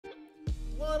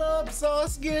up,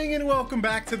 Sauce Gang, and welcome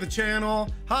back to the channel.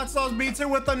 Hot Sauce Beats here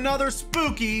with another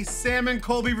spooky Sam and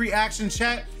Colby reaction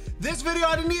chat. This video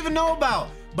I didn't even know about,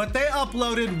 but they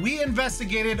uploaded, we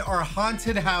investigated our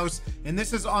haunted house, and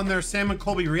this is on their Sam and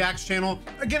Colby Reacts channel.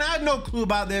 Again, I had no clue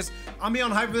about this. I'm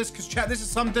beyond hype for this because chat, this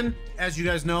is something, as you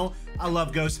guys know, I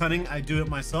love ghost hunting. I do it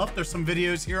myself. There's some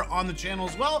videos here on the channel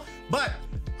as well, but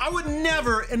I would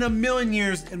never in a million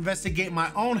years investigate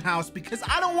my own house because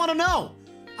I don't want to know.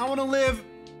 I want to live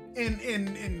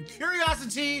in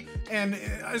curiosity, and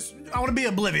I want to be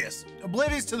oblivious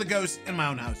to the ghosts in my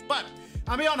own house. But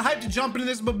I'm beyond hyped to jump into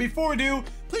this, but before we do,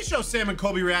 please show Sam and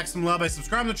Colby React some love by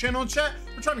subscribing to the channel and chat.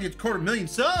 We're trying to get to 250,000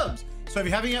 subs. So if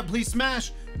you haven't yet, please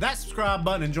smash that subscribe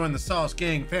button and join the Sauce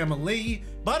Gang family.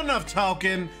 But enough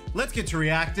talking, let's get to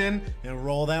reacting and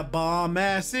roll that bomb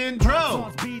ass intro.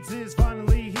 Hot Sauce Beats is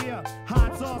finally here.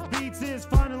 Hot Sauce Beats is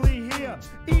finally here.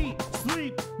 Eat,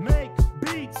 sleep, make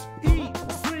beats. Eat,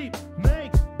 sleep,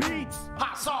 make beats.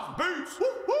 Hot Sauce Beats. Woo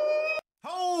woo.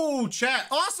 Oh, chat.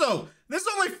 Also, this is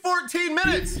only 14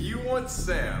 minutes. If you want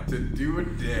Sam to do a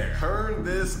dare, turn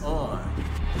this on.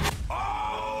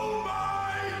 Oh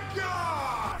my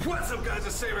God! What's up, guys?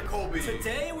 It's Sam and Colby.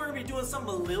 Today we're gonna be doing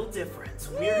something a little different.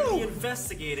 We're gonna be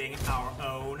investigating our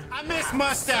own. I miss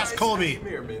Mustache Colby. You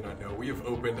may or may not know, we have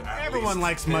opened Everyone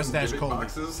likes Mustache Colby.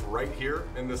 boxes right here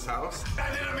in this house.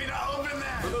 I didn't mean to open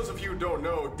that. For those of you who don't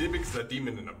know, Dybbuk's a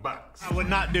demon in a box. I would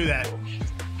not do that.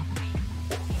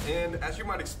 And as you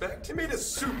might expect, it made us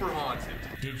super haunted.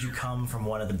 Did you come from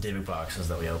one of the Dybbuk boxes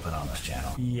that we open on this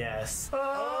channel? Yes.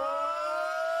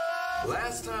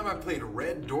 Last time I played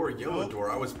Red Door, Yellow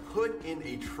Door, I was put in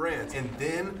a trance, and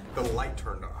then the light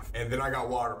turned off, and then I got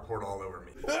water poured all over me.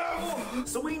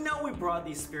 So we know we brought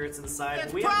these spirits inside.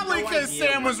 It's we probably because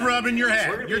Sam was rubbing your head.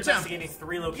 We're going to be investigating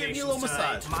 3 locations you a little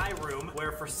tonight. massage. My room,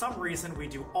 where for some reason we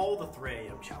do all the 3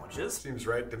 AM challenges. Seems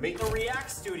right to me. The React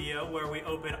Studio, where we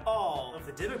open all of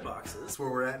the Dybbuk boxes. That's where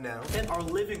we're at now. And our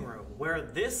living room, where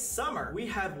this summer we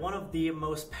had one of the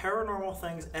most paranormal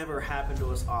things ever happen to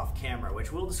us off camera,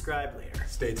 which we'll describe later.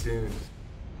 Stay tuned.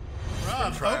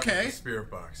 Okay. Spirit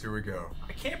box. Here we go.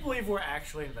 I can't believe we're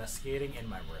actually investigating in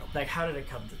my room. Like, how did it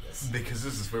come to this? Because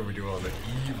this is where we do all the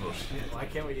evil shit. Why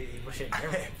can't we do evil shit in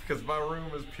your room? Because my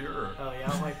room is pure. Oh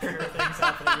yeah, like pure things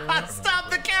happening in your room. Stop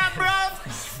the cat,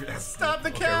 bro! Stop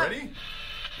the cat! Okay, ready?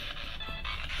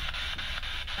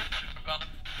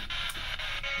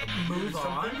 Move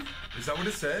on? Is that what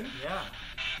it said? Yeah.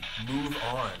 Move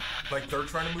on. Like they're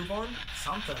trying to move on?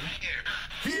 Something.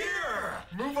 Here!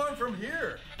 Move on from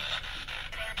here.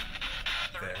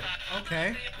 There.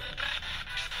 Okay.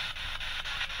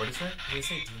 What did it say? Did they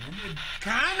say demon?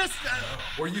 Kind of.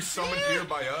 Were you summoned here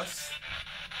by us?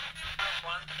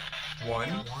 One.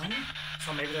 One?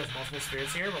 So maybe there's multiple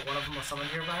spirits here, but one of them was summoned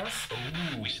here by us?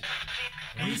 Ooh.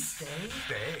 We stay?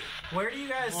 Stay. Where do you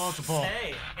guys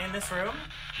stay? In this room?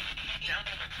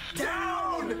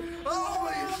 Down!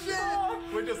 Holy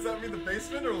shit! Wait, does that mean the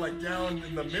basement or like down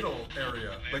in the middle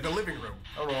area? Like the living room.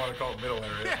 I don't want to call it middle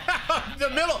area. The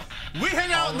middle. We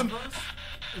hang out in the.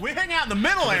 We hang out in the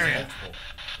middle area.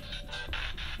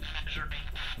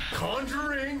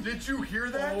 Conjuring? Did you hear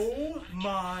that? Oh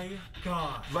my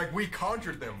God. Like we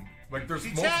conjured them. Like there's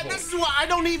multiple. Chat, this is why I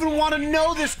don't even want to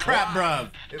know this crap, bruv.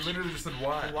 It literally just said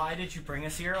why. Why did you bring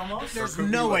us here almost? There's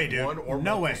Could no be, way, like, dude. One or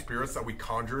No multiple way. spirits that we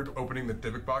conjured opening the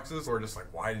Dybbuk boxes, or just like,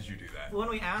 why did you do that? When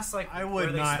we asked, like, I where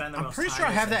would they not. spend the I'm most pretty time, sure I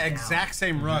they have said that down. exact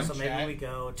same run. So maybe we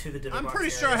go to the Dybbuk I'm box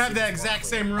pretty area, sure I have see that if it's exact more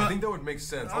same clear. run. I think that would make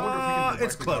sense. I wonder if we can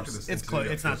It's directly close. talk to this It's close.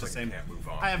 entity It's not that the feels same. like it can't move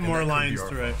on. I have And more that could be lines our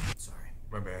through it. fault. Sorry.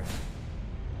 My bad.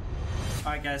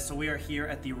 Alright guys, so we are here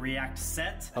at the React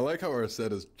set. I like how our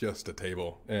set is just a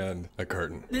table and a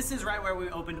curtain. This is right where we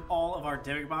opened all of our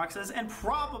Dybbuk boxes and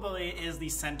probably is the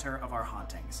center of our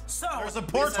hauntings. So, There's a we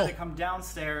portal. decided to come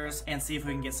downstairs and see if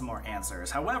we can get some more answers.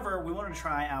 However, we wanted to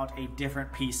try out a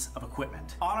different piece of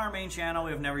equipment. On our main channel, we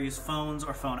have never used phones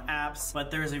or phone apps, but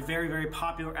there is a very, very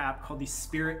popular app called the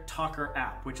Spirit Talker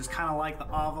app, which is kind of like the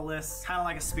Ovilus, kind of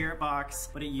like a spirit box,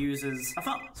 but it uses a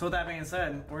phone. So with that being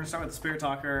said, we're gonna start with the Spirit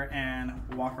Talker and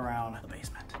walk around the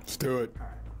basement. Let's do it.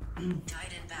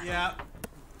 Yeah.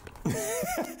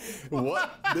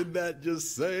 What did that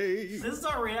just say? This is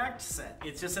our React set.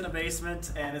 It's just in a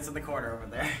basement and it's in the corner over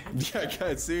there. Yeah,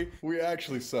 guys, see, we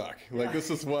actually suck. Like this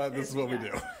is what we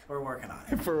do We're working on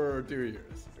it. for 2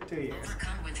 years. For 2 years.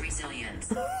 Overcome with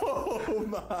resilience. Oh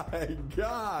my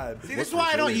God! See, this is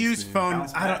why I don't use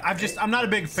phones. I'm not a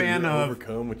big fan of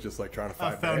overcome with just like trying to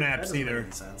fight phone back. apps either.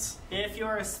 Sense. If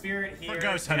you're a spirit here,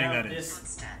 ghost hunting, you have that is.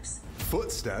 Footsteps.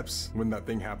 Footsteps. When that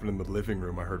thing happened in the living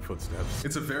room, I heard footsteps.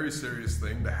 It's a very serious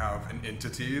thing to have an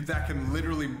entity that can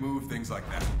literally move things like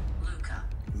that.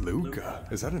 Luca.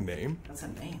 Is that a name? That's a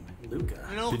name. Luca.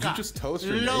 Did you just tell us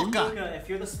your name? Luca, if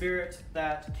you're the spirit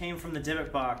that came from the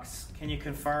Dybbuk box, can you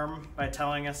confirm by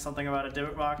telling us something about a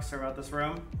Dybbuk box or about this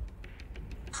room?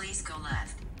 Please go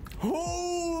left.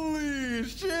 Holy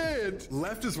shit!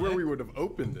 Left is where we would have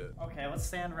opened it. Okay, let's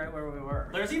stand right where we were.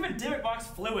 There's even Dybbuk box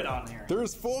fluid on here.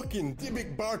 There's fucking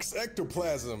Dybbuk box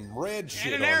ectoplasm, red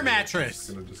shit. And an air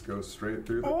mattress. Gonna just go straight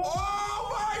through the.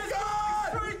 Oh my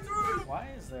god! Straight through! Why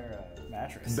is there a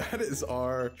mattress? That is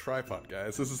our tripod,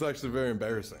 guys. This is actually very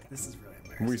embarrassing. This is really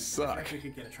embarrassing. We I suck. wish we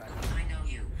could get a tripod. I know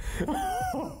you.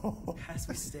 As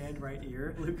we stand right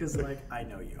here, Luca's like, I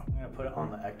know you. I'm gonna put it on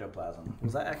the ectoplasm.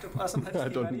 Was that ectoplasm? I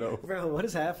don't know. Bro, what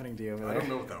is happening to you over there? I don't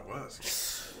know what that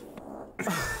was.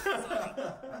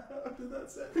 What did that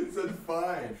say? It said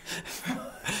fine.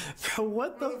 Bro,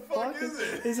 what the fuck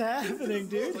is happening,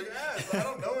 dude? Like ass. I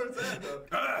don't know where it's at though.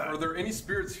 Are there any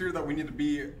spirits here that we need to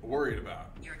be worried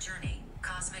about? Your journey.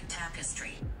 Cosmic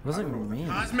tapestry. What does it mean?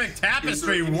 Cosmic Is there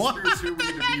tapestry. any What? spirits here we need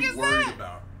the to heck be is worried that?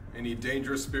 about? Any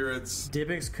dangerous spirits?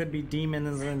 Dybbuks could be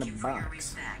demons in the Thank you for your box.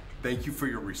 respect. Thank you for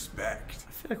your respect.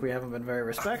 I feel like we haven't been very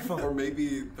respectful. Or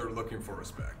maybe they're looking for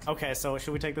respect. Okay, so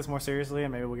should we take this more seriously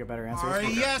and maybe we'll get better answers?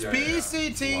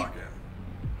 R-E-S-P-C-T. Lock in.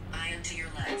 I am to your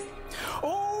left.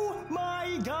 Oh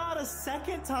my god, a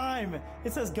second time!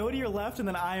 It says go to your left and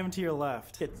then I am to your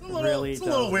left. It really it's a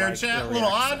little does weird, like chat. the A little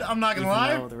react odd. set, I'm not gonna even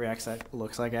lie. though the react set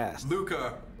looks like ass.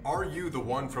 Luca, are you the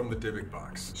one from the Dybbuk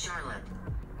box? Charlotte.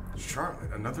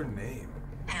 Charlotte, another name.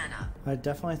 Hannah. I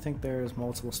definitely think there's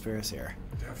multiple spirits here.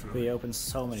 Definitely. We opened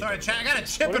so many. Sorry, doors. chat. I got a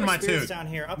chip What in are my spirits tooth. down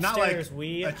here upstairs. Not like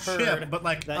we a heard chip, but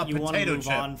like that a you want to potato move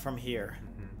chip. on from here.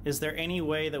 Is there any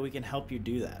way that we can help you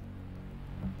do that?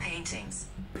 Paintings.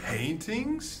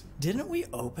 Paintings? Didn't we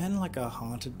open like a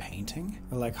haunted painting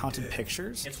or like haunted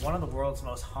pictures? It's one of the world's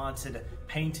most haunted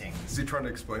paintings. Is he trying to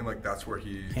explain like that's where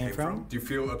he came from? Do you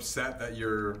feel upset that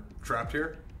you're trapped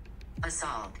here?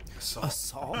 Assault.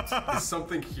 Assault? Is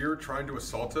something here trying to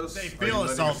assault us? They Are feel you letting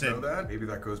us assaulted. know that? Maybe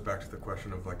that goes back to the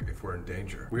question of like if we're in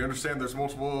danger. We understand there's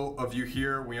multiple of you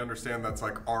here. We understand that's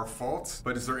like our fault.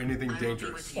 But is there anything I will be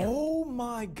dangerous? with you. Oh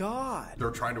my god.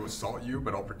 They're trying to assault you,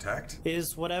 but I'll protect.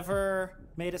 Is whatever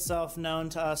made itself known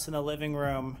to us in the living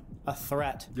room a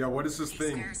threat? Yeah, what is this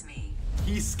thing? Scares me.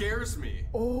 He scares me.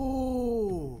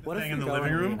 Oh. What if Thing we in the go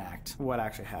living and room? reenact what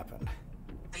actually happened?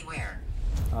 Beware.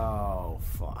 Oh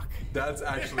fuck. That's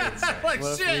actually insane. Like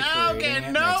What if shit. recreating Okay,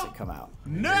 it no. makes it come out?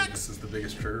 Next. This is the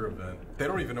biggest trigger event. They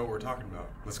don't even know what we're talking about.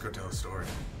 Let's go tell the story.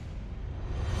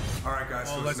 All right, guys.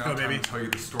 So let's it's now go, time baby. to tell you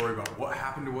the story about what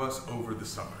happened to us over the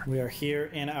summer. We are here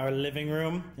in our living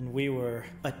room and we were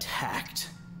attacked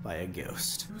by a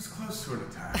ghost. It was close to an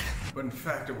attack, but in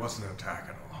fact, it wasn't an attack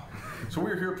at all. So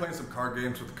we were here playing some card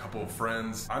games with a couple of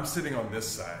friends. I'm sitting on this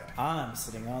side. I'm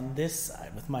sitting on this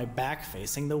side with my back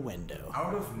facing the window.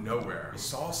 Out of nowhere, we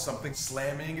saw something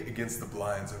slamming against the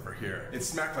blinds over here. It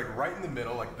smacked like right in the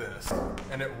middle like this,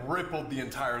 and it rippled the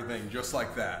entire thing just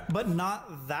like that. But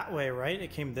not that way, right? It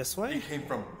came this way? It came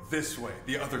from this way,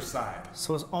 the other side.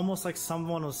 So it's almost like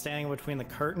someone was standing between the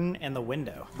curtain and the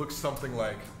window. Looks something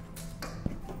like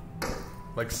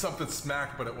something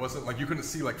smacked, but it wasn't like you couldn't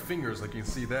see like fingers like you can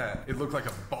see that. It looked like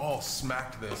a ball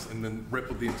smacked this and then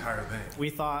rippled the entire thing. We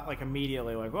thought like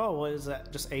immediately like, oh, what is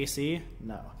that? Just AC?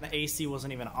 No. The AC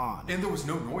wasn't even on. And there was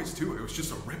no noise too, it was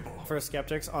just a ripple. For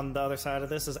skeptics, on the other side of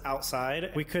this is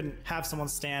outside. We couldn't have someone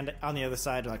stand on the other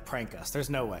side and like prank us. There's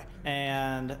no way.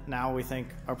 And now we think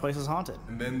our place is haunted.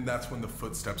 And then that's when the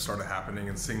footsteps started happening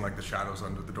and seeing like the shadows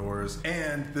under the doors.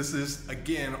 And this is,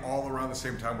 again, all around the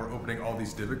same time we're opening all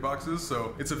these Dybbuk boxes. So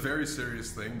it's a very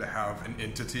serious thing to have an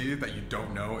entity that you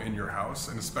don't know in your house,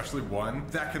 and especially one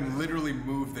that can literally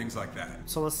move things like that.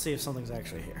 So let's see if something's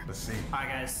actually here. Let's see. Alright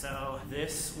guys, so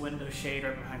this window shade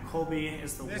right behind Colby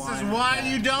is the one. This is why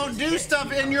you don't do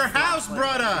stuff in your house,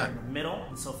 brother. In the middle.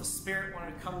 And so if a spirit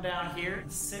wanted to come down here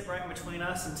and sit right in between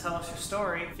us and tell us your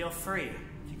story, feel free.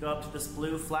 If you go up to this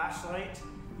blue flashlight,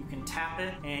 you can tap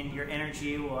it and your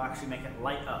energy will actually make it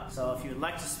light up. So if you would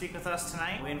like to speak with us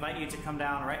tonight, we invite you to come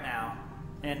down right now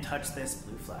and touch this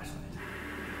blue flashlight.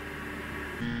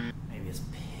 Maybe it's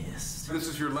pissed. This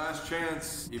is your last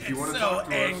chance. If you It's want to so talk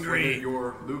to angry. us, whether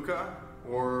you're Luca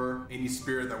or any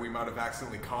spirit that we might have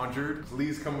accidentally conjured,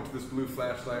 please come up to this blue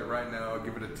flashlight right now,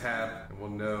 give it a tap, and we'll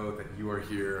know that you are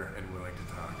here and willing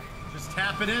to talk. Just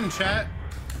tap it in, chat.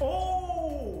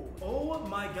 Oh! Oh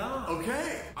my god.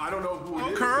 Okay. I don't know who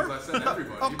it is Okay. because I said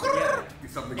everybody. Okay. but yeah, be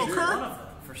something Okay. serious. One of them,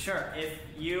 for sure. If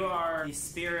you are the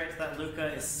spirit that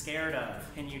Luca is scared of,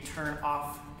 can you turn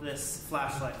off this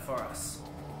flashlight for us?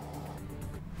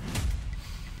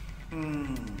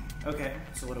 Okay,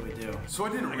 so what do we do? So I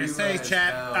didn't Like I realize say,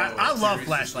 chat, I love serious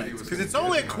flashlights, this video was 'cause gonna it's get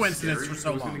only a and how coincidence scary for so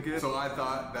it was long. gonna get. So I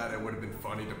thought that it would have been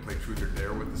funny to play Truth or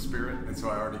Dare with the spirit, and so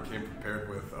I already came prepared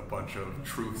with a bunch of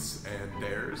truths and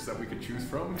dares that we could choose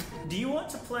from. Do you want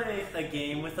to play a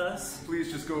game with us?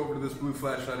 Please just go over to this blue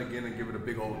flashlight again and give it a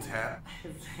big old tap.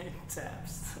 It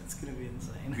taps. That's gonna be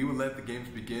insane. We will let the games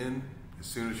begin as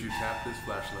soon as you tap this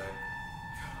flashlight.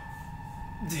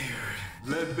 Dude.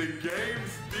 Let the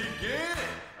games begin!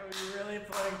 Are we really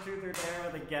playing Truth or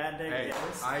Dare with a goddamn Hey,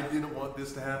 ghost? I didn't want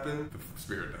this to happen. The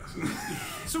spirit does.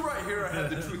 So right here I have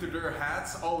the Truth or Dare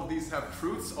hats. All of these have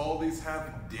truths. All of these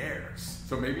have dares.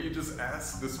 So maybe you just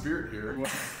ask the spirit here.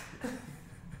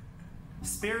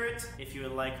 Spirit, if you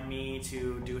would like me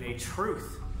to do a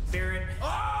truth. Spirit.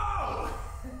 Oh!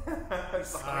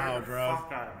 Oh, bro.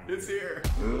 Fuck out of me. It's here.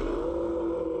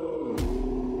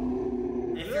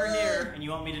 If you're here and you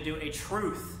want me to do a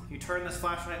truth, you turn this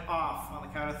flashlight off on the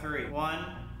count of 3. 1,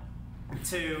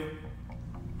 2,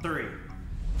 3.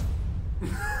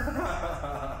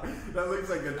 That looks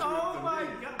like a truth Oh to my me.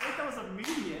 god, I think that was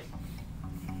immediate.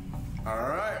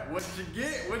 Alright, what'd you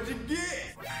get? What'd you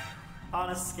get? On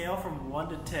a scale from 1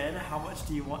 to 10, how much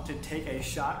do you want to take a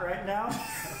shot right now?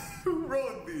 Who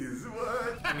wrote these?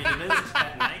 What? I mean, it is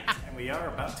at night, and we are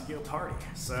about to go party.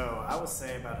 So I would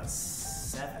say about a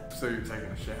 7. So you're taking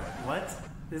a shot. What?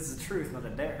 This is a truth, not a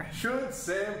dare. Should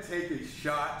Sam take a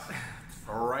shot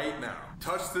right now?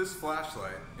 Touch this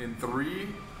flashlight in 3,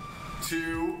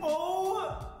 2.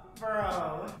 Oh,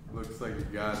 bro. Looks like you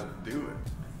gotta do it.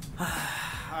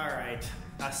 Alright,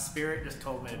 a spirit just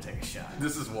told me to take a shot.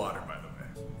 This is water, by the way.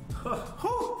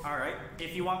 Alright,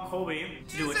 if you want Colby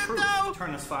to do a Is it truth, though?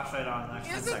 turn this flashlight on in the next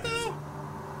 10 Is it seconds. though?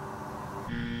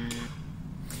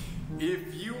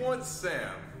 If you want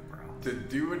Sam to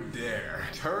do a dare,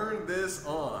 turn this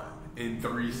on in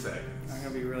 3 seconds. I'm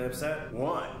gonna be really upset.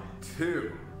 1,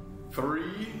 2, 3.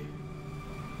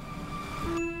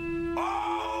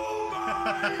 Oh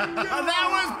my god! That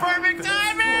was perfect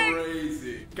timing!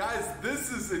 Crazy. Guys,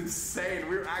 this is insane.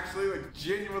 We're actually like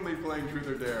genuinely playing Truth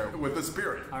or Dare with the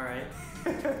spirit. Alright. I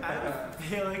have a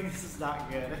feeling this is not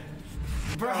good.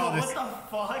 Bro, Oh, this- what the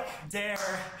fuck? Dare.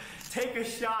 Take a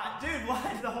shot. Dude,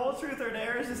 what? The whole Truth or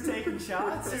Dare is just taking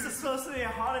shots? This is supposed to be a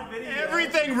haunted video.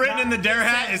 Everything written in the dare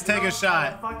hat is take a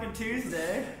shot. Fucking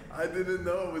Tuesday. I didn't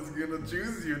know it was gonna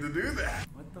choose you to do that.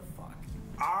 What the fuck?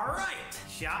 Alright,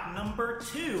 shot number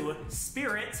 2.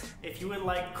 Spirit, if you would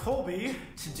like Colby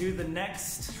to do the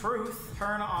next truth,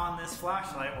 turn on this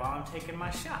flashlight while I'm taking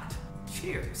my shot.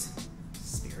 Cheers,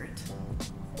 Spirit.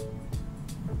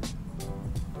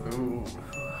 Ooh.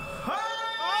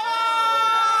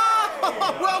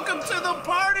 Welcome to the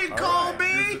party, All right, Colby!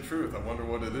 here's the truth. I wonder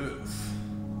what it is.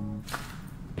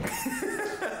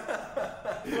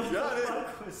 Got it.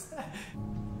 What was that?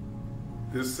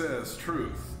 This says,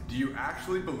 truth. Do you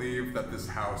actually believe that this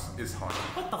house is haunted?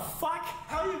 What the fuck?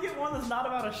 How do you get one that's not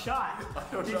about a shot?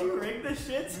 don't Did know. you rig this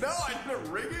shit? No, I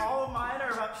didn't rig it. All of mine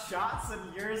are about shots and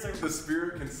yours are... The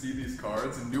spirit can see these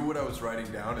cards and knew what I was writing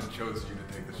down and chose you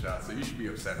to take the shot, so you should be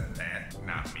upset at that,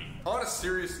 not me. On a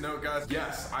serious note, guys,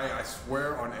 yes, I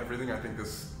swear on everything I think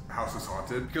this house is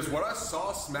haunted, because what I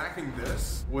saw smacking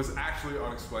this was actually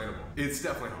unexplainable. It's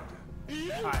definitely haunted.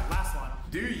 Alright, last one.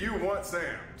 Do you want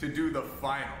Sam to do the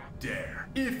final dare?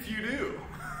 If you do,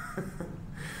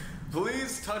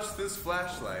 please touch this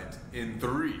flashlight in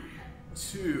 3,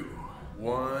 2,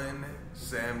 1.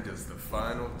 Sam does the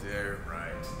final dare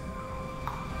right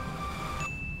now.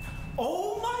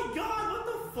 Oh my god, what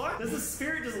the fuck? Does the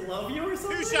spirit just love you or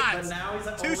something? 2 shots. But now he's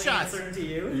 2 only shots. answering to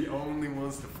you? He only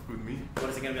wants to fuck with me. What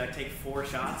is he gonna be like, take 4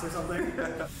 shots or something?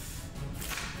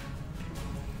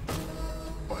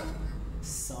 What?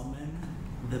 Summon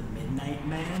the Midnight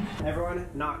Man? Everyone,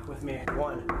 knock with me.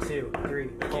 1, 2, 3,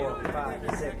 4,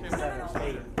 5, 6, 7,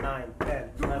 8, 9, 10,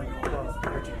 11, 12,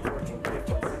 13, 14,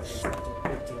 15, 16, 17,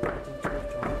 18, 19, 20,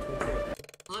 21, 22.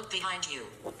 Look behind you.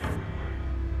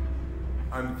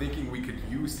 I'm thinking we could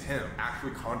use him,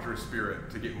 actually conjure a spirit,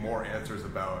 to get more answers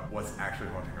about what's actually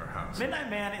haunting our house. Midnight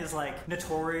Man is like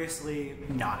notoriously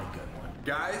not a good one.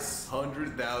 Guys,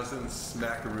 100,000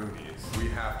 smackaroonies. We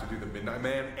have to do the Midnight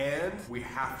Man, and we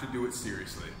have to do it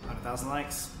seriously. 100,000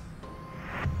 likes.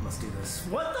 Let's do this.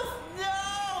 What the?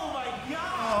 No, my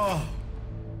god!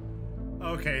 Oh.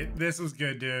 Okay, this was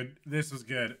good, dude. This was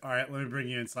good. All right, let me bring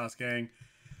you in, Sauce Gang.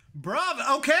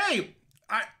 Bruv, okay.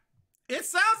 It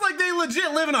sounds like they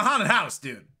legit live in a haunted house,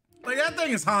 dude. Like, that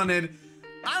thing is haunted.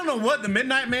 I don't know what the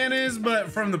Midnight Man is, but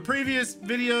from the previous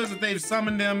videos that they've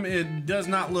summoned him, it does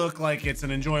not look like it's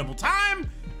an enjoyable time.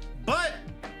 But,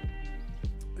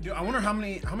 dude, I wonder how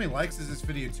many likes is this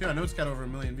video too? I know it's got over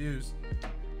 1 million views.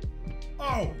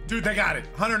 Oh, dude, they got it.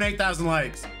 108,000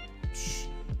 likes.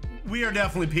 We are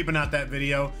definitely peeping out that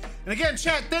video. And again,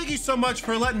 chat, thank you so much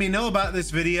for letting me know about this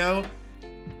video.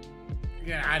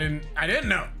 Yeah, I didn't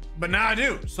know, but now I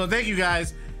do. So thank you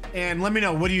guys. And let me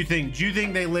know, what do you think? Do you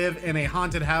think they live in a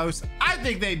haunted house? I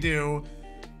think they do.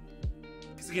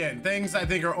 Because again, things I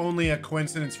think are only a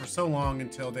coincidence for so long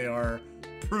until they are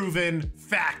proven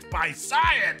fact by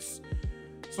science.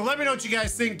 So let me know what you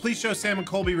guys think. Please show Sam and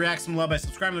Colby react some love by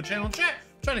subscribing to the channel and chat.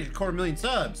 I'm trying to get 250,000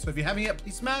 subs. So if you haven't yet,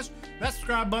 please smash that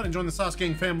subscribe button and join the Sauce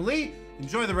Gang family.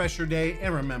 Enjoy the rest of your day.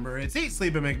 And remember, it's eat,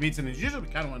 sleep, and make beats. And as usual, we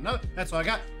kind of one another. That's all I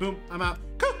got. Boom, I'm out.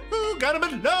 Got him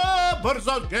in love, but it's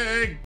Sauce Gang.